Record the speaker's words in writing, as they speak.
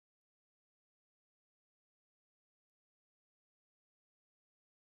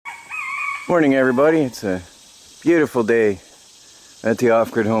Morning everybody, it's a beautiful day at the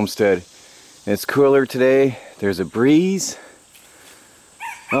off-grid homestead. It's cooler today, there's a breeze.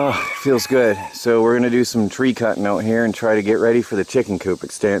 Oh, it feels good. So we're going to do some tree cutting out here and try to get ready for the chicken coop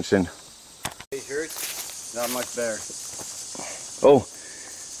extension. Not much better. Oh,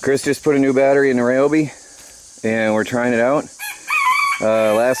 Chris just put a new battery in the Ryobi and we're trying it out.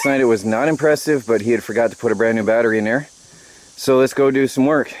 Last night it was not impressive, but he had forgot to put a brand new battery in there. So let's go do some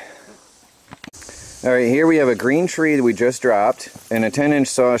work. Alright, here we have a green tree that we just dropped, and a 10-inch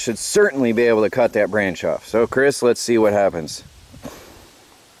saw should certainly be able to cut that branch off. So Chris, let's see what happens.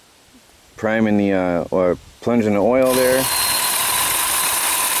 Priming the, or plunging the oil there.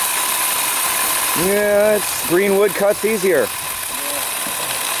 Yeah, it's green wood cuts easier.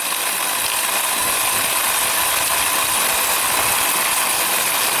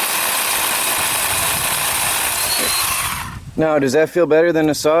 Now, does that feel better than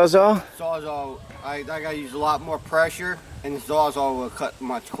the Sawzall? Sawzall, I gotta use a lot more pressure, and the Sawzall will cut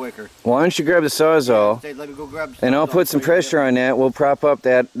much quicker. Why don't you grab the Sawzall, Let me go grab the and I'll put some pressure on that. We'll prop up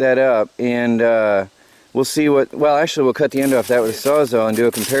that up, and we'll see what, well actually we'll cut the end off that with a Sawzall and do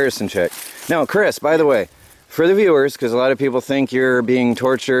a comparison check. Now Chris, by the way, for the viewers, because a lot of people think you're being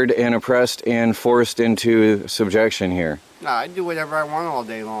tortured and oppressed and forced into subjection here. Nah, I do whatever I want all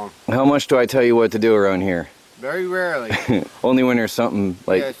day long. How much do I tell you what to do around here? Very rarely. Only when there's something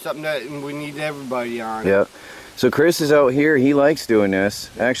like... Yeah, something that we need everybody on. Yep. So Chris is out here, he likes doing this.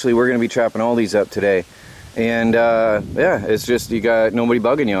 Actually, we're going to be chopping all these up today. And yeah, it's just, you got nobody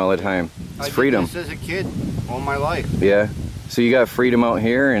bugging you all the time. It's freedom. I did this as a kid, all my life. Yeah. So you got freedom out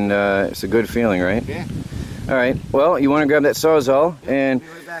here, and it's a good feeling, right? Yeah. Alright, well, you want to grab that Sawzall, and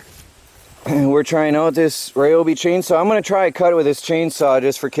we're trying out this Ryobi chainsaw. I'm going to try to cut it with this chainsaw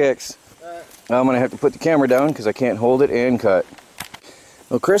just for kicks. I'm going to have to put the camera down because I can't hold it and cut.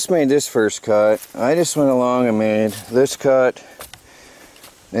 Well, Chris made this first cut. I just went along and made this cut,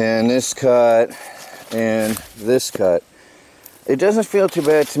 and this cut, and this cut. It doesn't feel too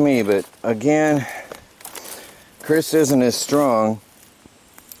bad to me, but again, Chris isn't as strong,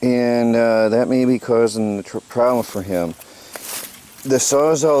 and that may be causing the problem for him. The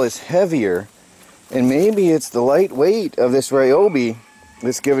Sawzall is heavier, and maybe it's the light weight of this Ryobi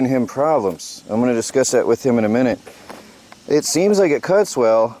that's giving him problems. I'm going to discuss that with him in a minute. It seems like it cuts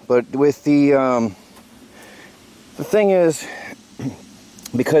well, but with the thing is,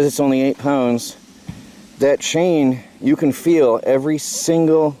 because it's only 8 pounds, that chain, you can feel every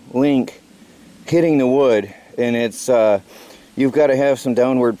single link hitting the wood, and it's you've got to have some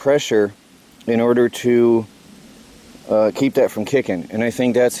downward pressure in order to keep that from kicking, and I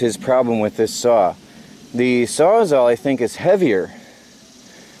think that's his problem with this saw. The Sawzall, I think, is heavier.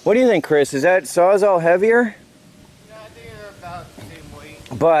 What do you think, Chris? Is that Sawzall heavier? Yeah, I think they're about the same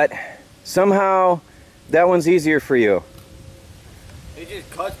weight. But somehow that one's easier for you. It just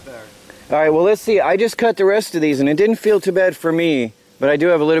cuts better. Alright, well let's see. I just cut the rest of these and it didn't feel too bad for me, but I do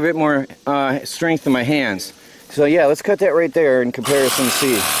have a little bit more strength in my hands. So yeah, let's cut that right there in comparison to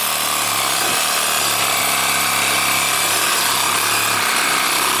see.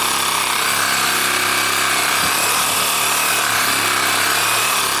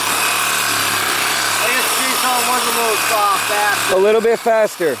 A little bit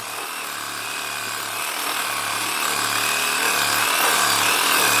faster.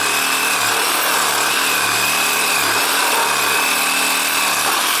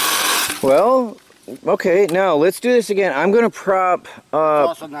 Well, okay, now let's do this again. I'm going to prop It's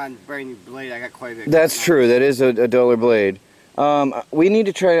also not a brand new blade. I got quite a bit. That's true. That is a duller blade. We need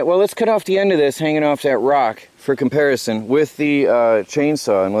to try it. Well, let's cut off the end of this hanging off that rock for comparison with the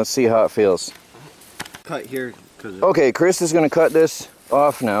chainsaw, and let's see how it feels. Cut here. Okay, Chris is going to cut this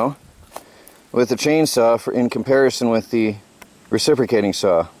off now with the chainsaw in comparison with the reciprocating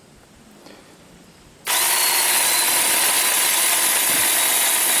saw.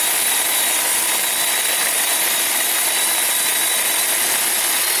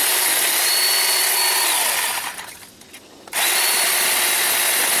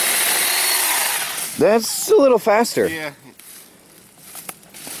 That's a little faster. Yeah.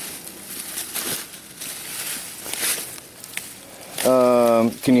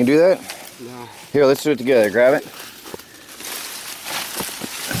 Can you do that? No. Here, let's do it together. Grab it.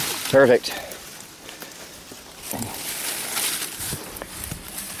 Perfect.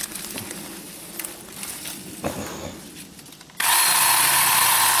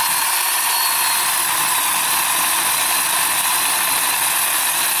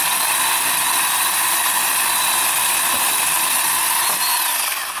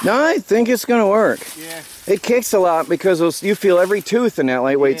 No, I think it's gonna work. Yeah. It kicks a lot because you feel every tooth in that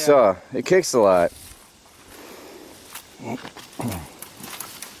lightweight saw. It kicks a lot.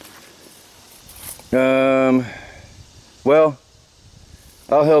 Well,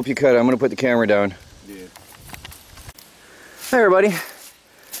 I'll help you cut it. I'm gonna put the camera down. Yeah. Hi everybody.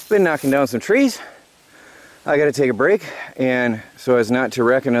 Been knocking down some trees. I gotta take a break, and so as not to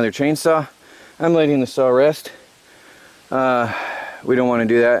wreck another chainsaw, I'm letting the saw rest. We don't want to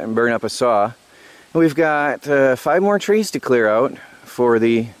do that and burn up a saw. We've got 5 more trees to clear out for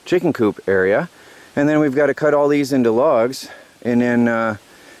the chicken coop area, and then we've got to cut all these into logs and then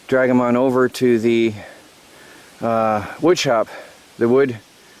drag them on over to the wood shop, the wood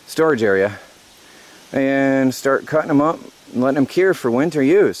storage area, and start cutting them up and letting them cure for winter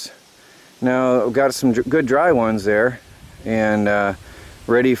use. Now we've got some good dry ones there and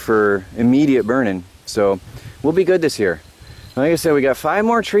ready for immediate burning, so we'll be good this year. Like I said, we got 5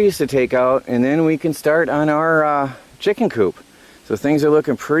 more trees to take out, and then we can start on our chicken coop. So things are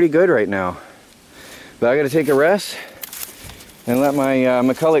looking pretty good right now. But I got to take a rest and let my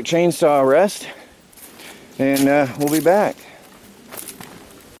McCulloch chainsaw rest, and we'll be back.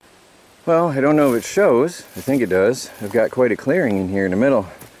 Well, I don't know if it shows. I think it does. I've got quite a clearing in here in the middle.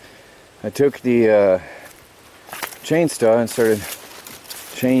 I took the chainsaw and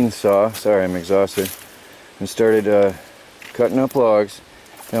sorry, I'm exhausted, and started cutting up logs.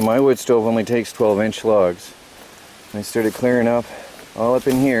 Now my wood stove only takes 12-inch logs. I started clearing up all up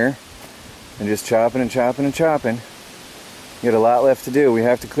in here and just chopping and chopping and chopping. Got a lot left to do. We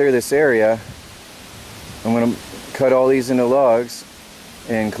have to clear this area. I'm going to cut all these into logs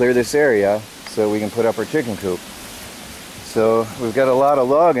and clear this area so we can put up our chicken coop. So we've got a lot of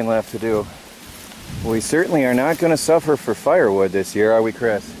logging left to do. We certainly are not going to suffer for firewood this year, are we,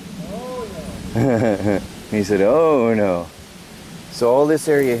 Chris? Oh no. He said, oh no. So all this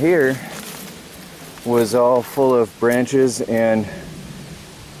area here was all full of branches and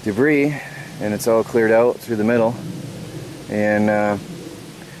debris, and it's all cleared out through the middle. And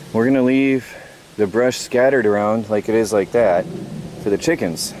we're going to leave the brush scattered around like it is like that for the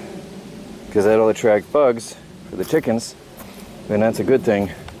chickens, because that'll attract bugs for the chickens, and that's a good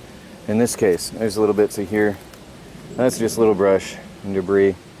thing in this case. There's little bits of here. That's just little brush and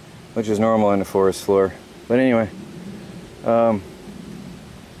debris, which is normal on the forest floor. But anyway,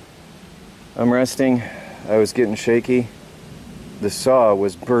 I'm resting. I was getting shaky. The saw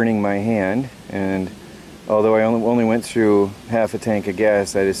was burning my hand, and although I only went through half a tank of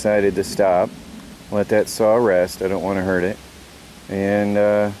gas, I decided to stop, let that saw rest. I don't want to hurt it,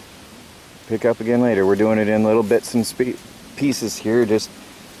 and pick up again later. We're doing it in little bits and pieces here. Just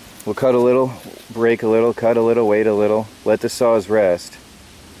we'll cut a little, break a little, cut a little, wait a little, let the saws rest.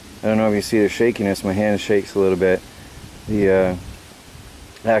 I don't know if you see the shakiness. My hand shakes a little bit. The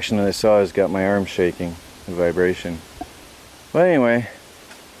action of the saw has got my arm shaking, the vibration. But anyway,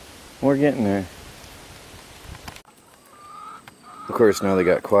 we're getting there. Of course, now they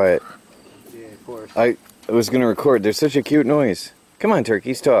got quiet. Yeah, of course. I was going to record. There's such a cute noise. Come on,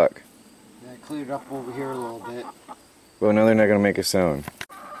 turkeys, talk. I cleared up over here a little bit. Well, now they're not going to make a sound.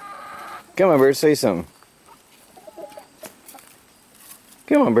 Come on, birds, say something.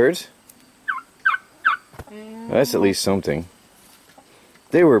 Come on, birds. That's at least something.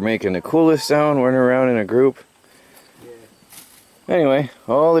 They were making the coolest sound, running around in a group. Yeah. Anyway,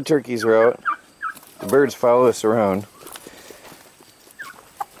 all the turkeys are out. The birds follow us around.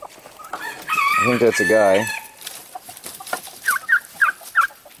 I think that's a guy.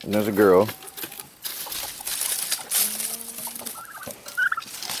 And there's a girl.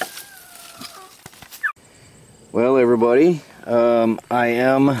 Well, everybody, I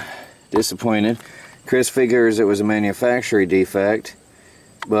am disappointed. Chris figures it was a manufacturing defect,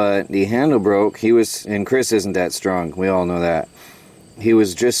 but the handle broke. And Chris isn't that strong. We all know that. He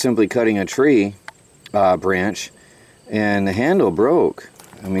was just simply cutting a tree branch, and the handle broke.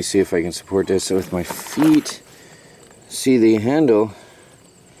 Let me see if I can support this with my feet. See, the handle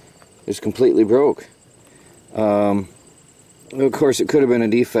is completely broke. Of course, it could have been a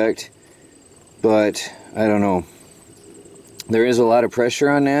defect, but I don't know. There is a lot of pressure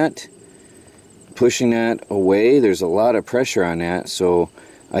on that. Pushing that away, there's a lot of pressure on that, so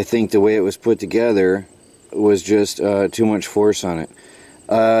I think the way it was put together was just too much force on it.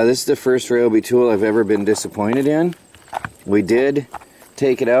 This is the first Ryobi tool I've ever been disappointed in. We did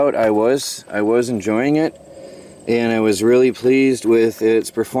take it out. I was enjoying it, and I was really pleased with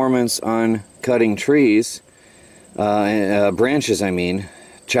its performance on cutting trees, branches I mean,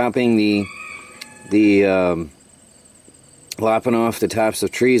 chopping the lopping off the tops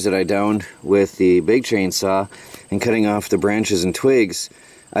of trees that I downed with the big chainsaw and cutting off the branches and twigs.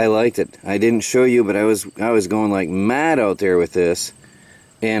 I liked it. I didn't show you, but I was going like mad out there with this,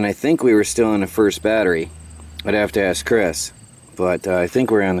 and I think we were still in the first battery. I'd have to ask Chris, but I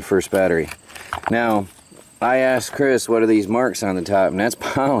think we're on the first battery. Now, I asked Chris, what are these marks on the top? And that's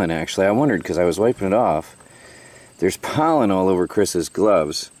pollen, actually. I wondered because I was wiping it off. There's pollen all over Chris's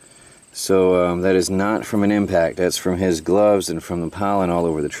gloves. So that is not from an impact. That's from his gloves and from the pollen all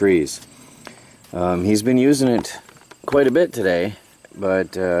over the trees. He's been using it quite a bit today,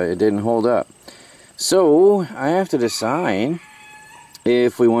 but it didn't hold up. So I have to decide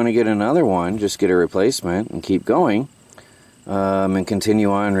if we want to get another one, just get a replacement and keep going, and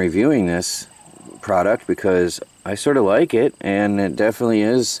continue on reviewing this product, because I sort of like it, and it definitely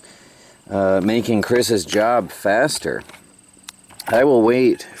is making Chris's job faster. I will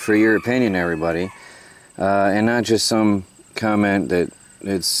wait for your opinion, everybody, and not just some comment that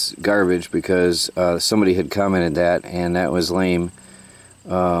it's garbage, because somebody had commented that, and that was lame,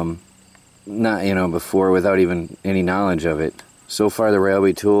 not, you know, before, without even any knowledge of it. So far the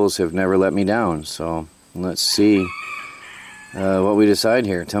Ryobi tools have never let me down, so let's see what we decide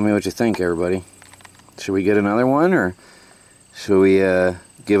here. Tell me what you think, everybody. Should we get another one, or should we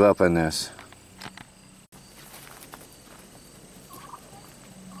give up on this?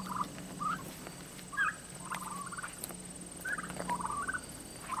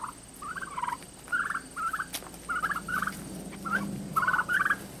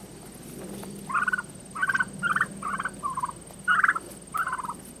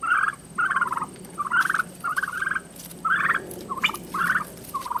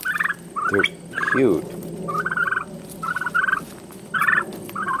 They're cute.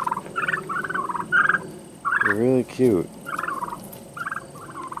 They're really cute.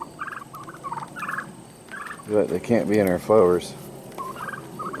 But they can't be in our flowers.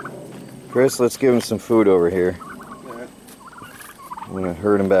 Chris, let's give them some food over here. I'm going to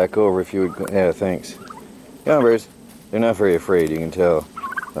herd them back over if you would. Yeah, thanks. Come on, birds. They're not very afraid, you can tell.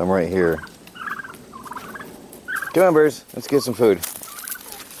 I'm right here. Come on, birds. Let's get some food.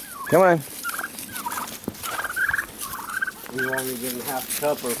 Come on. You want me to give them half a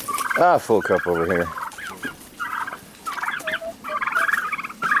cup or? Ah, full cup over here.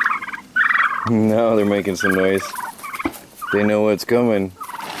 No, they're making some noise. They know what's coming.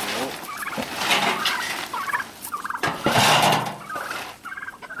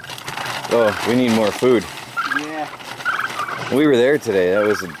 Oh, we need more food. Yeah. We were there today. That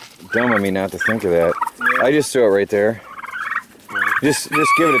was dumb of me not to think of that. Yeah. I just throw it right there. Just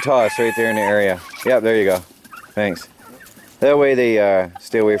give it a toss right there in the area. Yep, there you go. Thanks. That way they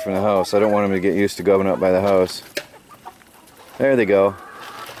stay away from the house. I don't want them to get used to going up by the house. There they go.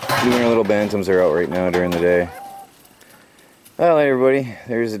 Even our little bantams are out right now during the day. Well, everybody,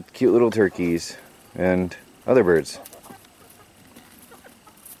 there's the cute little turkeys and other birds.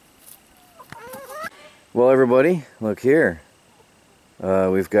 Well, everybody, look here.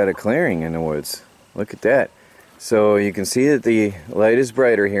 We've got a clearing in the woods. Look at that. So you can see that the light is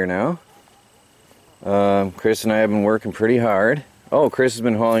brighter here now. Chris and I have been working pretty hard. Oh, Chris has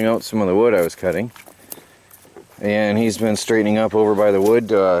been hauling out some of the wood I was cutting. And he's been straightening up over by the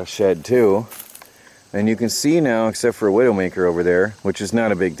wood shed too. And you can see now, except for a Widowmaker over there, which is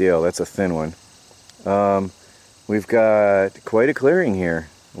not a big deal, that's a thin one. We've got quite a clearing here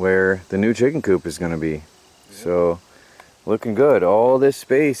where the new chicken coop is going to be. So, looking good. All this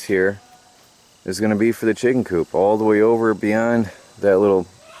space here is going to be for the chicken coop, all the way over beyond that little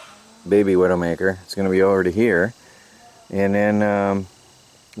baby Widowmaker. It's going to be over to here. And then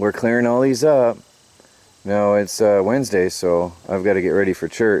we're clearing all these up. Now it's Wednesday, so I've got to get ready for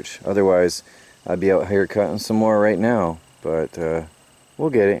church. Otherwise, I'd be out here cutting some more right now. But we'll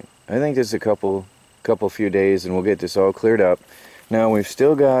get it. I think just a couple few days and we'll get this all cleared up. Now we've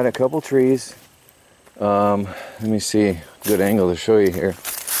still got a couple trees. Let me see, good angle to show you here.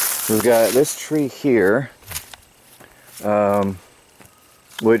 We've got this tree here,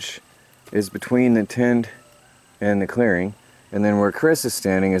 which is between the tent and the clearing. And then where Chris is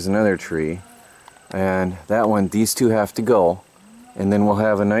standing is another tree. And that one, these two have to go. And then we'll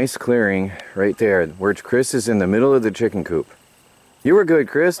have a nice clearing right there, where Chris is in the middle of the chicken coop. You were good,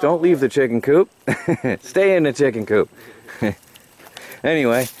 Chris. Don't leave the chicken coop. Stay in the chicken coop.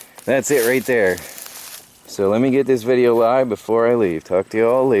 Anyway, that's it right there. So let me get this video live before I leave. Talk to you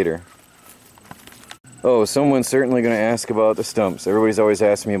all later. Oh, someone's certainly going to ask about the stumps. Everybody's always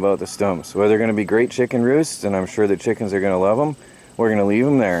asking me about the stumps. Well, they're going to be great chicken roosts, and I'm sure the chickens are going to love them. We're going to leave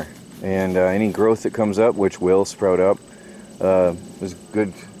them there. And any growth that comes up, which will sprout up, is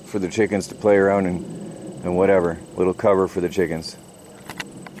good for the chickens to play around and whatever. Little cover for the chickens.